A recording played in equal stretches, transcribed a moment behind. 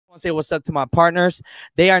want to say what's up to my partners.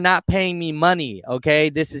 They are not paying me money. Okay,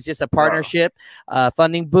 this is just a partnership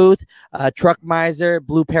funding booth. Truck Miser,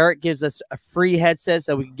 Blue Parrot gives us a free headset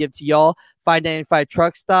that we can give to y'all. 595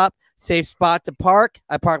 truck stop, safe spot to park.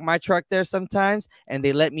 I park my truck there sometimes, and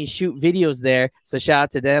they let me shoot videos there. So shout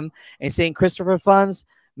out to them. And St. Christopher Funds,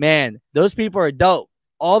 man, those people are dope.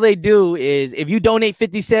 All they do is if you donate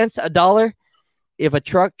 50 cents, $1, if a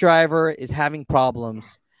truck driver is having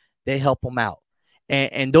problems, they help them out.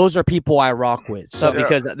 And those are people I rock with. So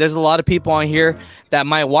because there's a lot of people on here that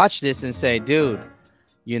might watch this and say, dude,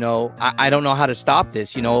 you know, I don't know how to stop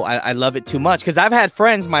this. You know, I love it too much. Because I've had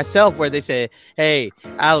friends myself where they say, hey,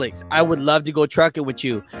 Alex, I would love to go trucking with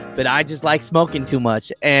you, but I just like smoking too much.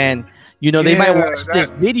 And, you know, they might watch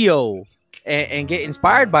this video and get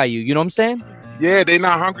inspired by you. You know what I'm saying? Yeah, they're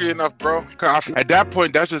not hungry enough, bro. At that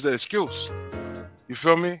point, that's just an excuse. You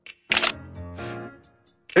feel me?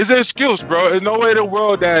 It's an excuse, bro. There's no way in the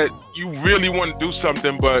world that you really want to do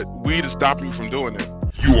something, but weed is stopping you from doing it.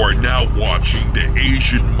 You are now watching the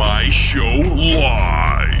Asian Mai Show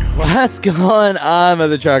live. What's going on,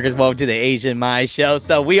 mother truckers? Welcome to the Asian Mai Show.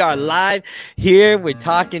 So we are live here. We're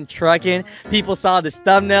talking trucking. People saw this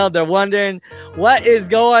thumbnail. They're wondering, what is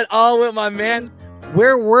going on with my man?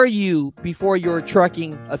 Where were you before you were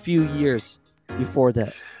trucking a few years before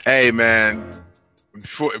that? Hey, man.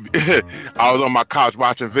 I was on my couch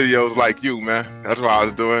watching videos like you, man. That's what I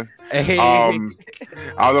was doing. Hey. I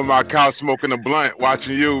was on my couch smoking a blunt,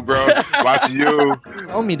 watching you, bro. Watching you.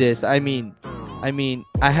 Tell me this. I mean,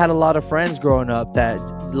 I had a lot of friends growing up that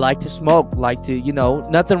like to smoke, like to, you know,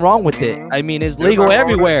 nothing wrong with it. I mean, it's legal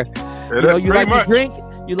everywhere. You know, you like to drink,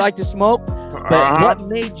 you like to smoke, but what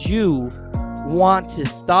made you want to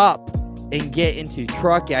stop and get into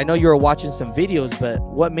trucking? I know you were watching some videos, but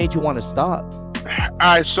what made you want to stop? All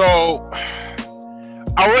right, so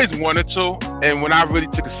I always wanted to, and when I really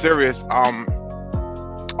took it serious, I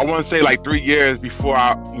want to say like 3 years before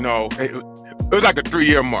I, you know, it was like a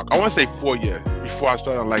 3-year mark. I want to say 4 years before I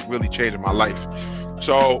started like really changing my life.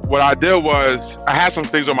 So what I did was I had some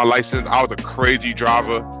things on my license. I was a crazy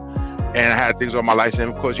driver, and I had things on my license.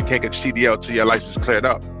 Of course, you can't get CDL till your license is cleared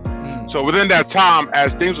up. So within that time,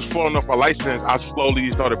 as things was falling off my license, I slowly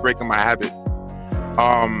started breaking my habit.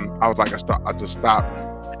 I was like, I just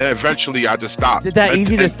stopped, and eventually I just stopped. Is it that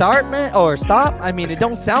easy to start, man, or stop? I mean, it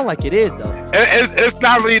don't sound like it is, though. It's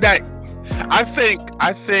not really that. I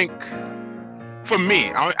think for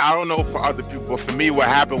me, I don't know for other people, but for me, what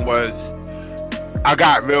happened was I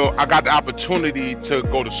got the opportunity to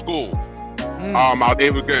go to school. I was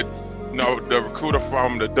able to get, you know, the recruiter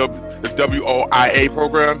from the WOIA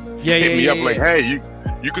program hit me up like, hey,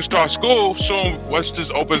 you can start school soon once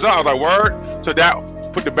this opens up. I was like, word? So that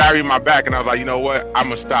put the barrier in my back, and I was like, you know what? I'm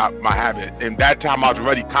gonna stop my habit. And that time I was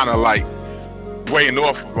already kind of like weighing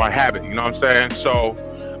off of my habit, you know what I'm saying? So,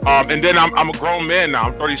 and then I'm a grown man now.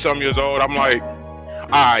 I'm 30-some years old. I'm like, all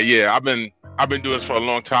right, yeah, I've been doing this for a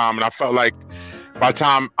long time, and I felt like by the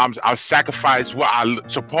time I sacrificed what I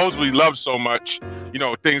supposedly love so much, you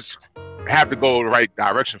know, things have to go the right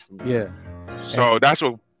direction for me. Yeah. So that's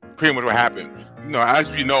what pretty much what happened. You know, as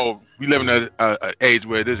you know, we live in an age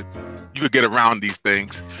where you could get around these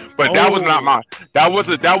things, but that wasn't my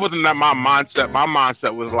mindset. My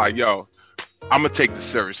mindset was like, yo, I'm gonna take this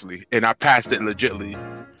seriously, and I passed it legitly.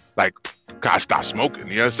 Like, gotta stop smoking.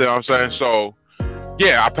 You understand what I'm saying? So,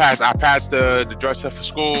 yeah, I passed the drug test for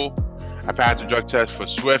school. I passed the drug test for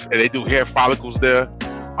Swift, and they do hair follicles there.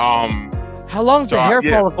 How long's the hair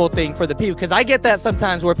follicle thing for the people? Because I get that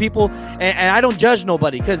sometimes where people, and I don't judge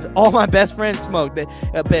nobody because all my best friends smoke. But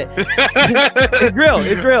it's real.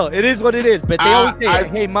 It's real. It is what it is. But they always say,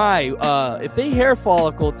 hey, Mai, if they hair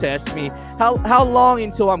follicle test me, how long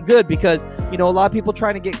until I'm good? Because, you know, a lot of people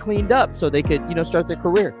trying to get cleaned up so they could, you know, start their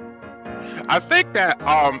career. I think that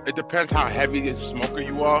it depends how heavy a smoker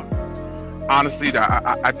you are. Honestly,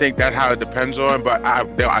 I think that's how it depends on. But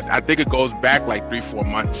I think it goes back like 3-4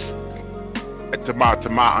 months. To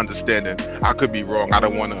my understanding, I could be wrong. I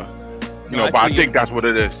don't want to, you know, but I think that's what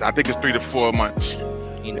it is. I think it's 3 to 4 months.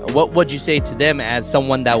 You know, what would you say to them as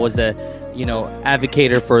someone that was a, you know,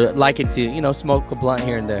 advocator for liking to, you know, smoke a blunt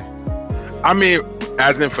here and there? I mean,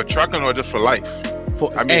 as in for trucking or just for life?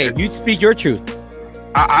 I mean, hey, you speak your truth.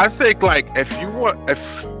 I think like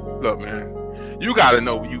look, man, you got to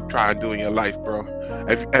know what you try to do in your life, bro.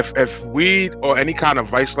 If weed or any kind of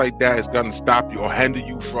vice like that is gonna stop you or hinder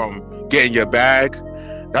you from getting your bag,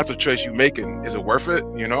 that's a choice you making. Is it worth it?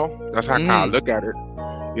 You know, that's how I kind of look at it.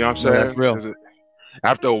 You know what I'm saying? That's real.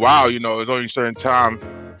 After a while, you know, there's only a certain time.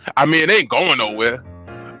 I mean, it ain't going nowhere.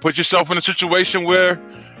 Put yourself in a situation where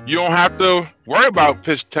you don't have to worry about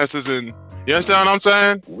piss tests and, you know You understand what I'm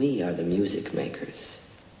saying? We are the music makers,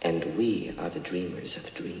 and we are the dreamers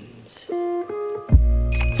of dreams.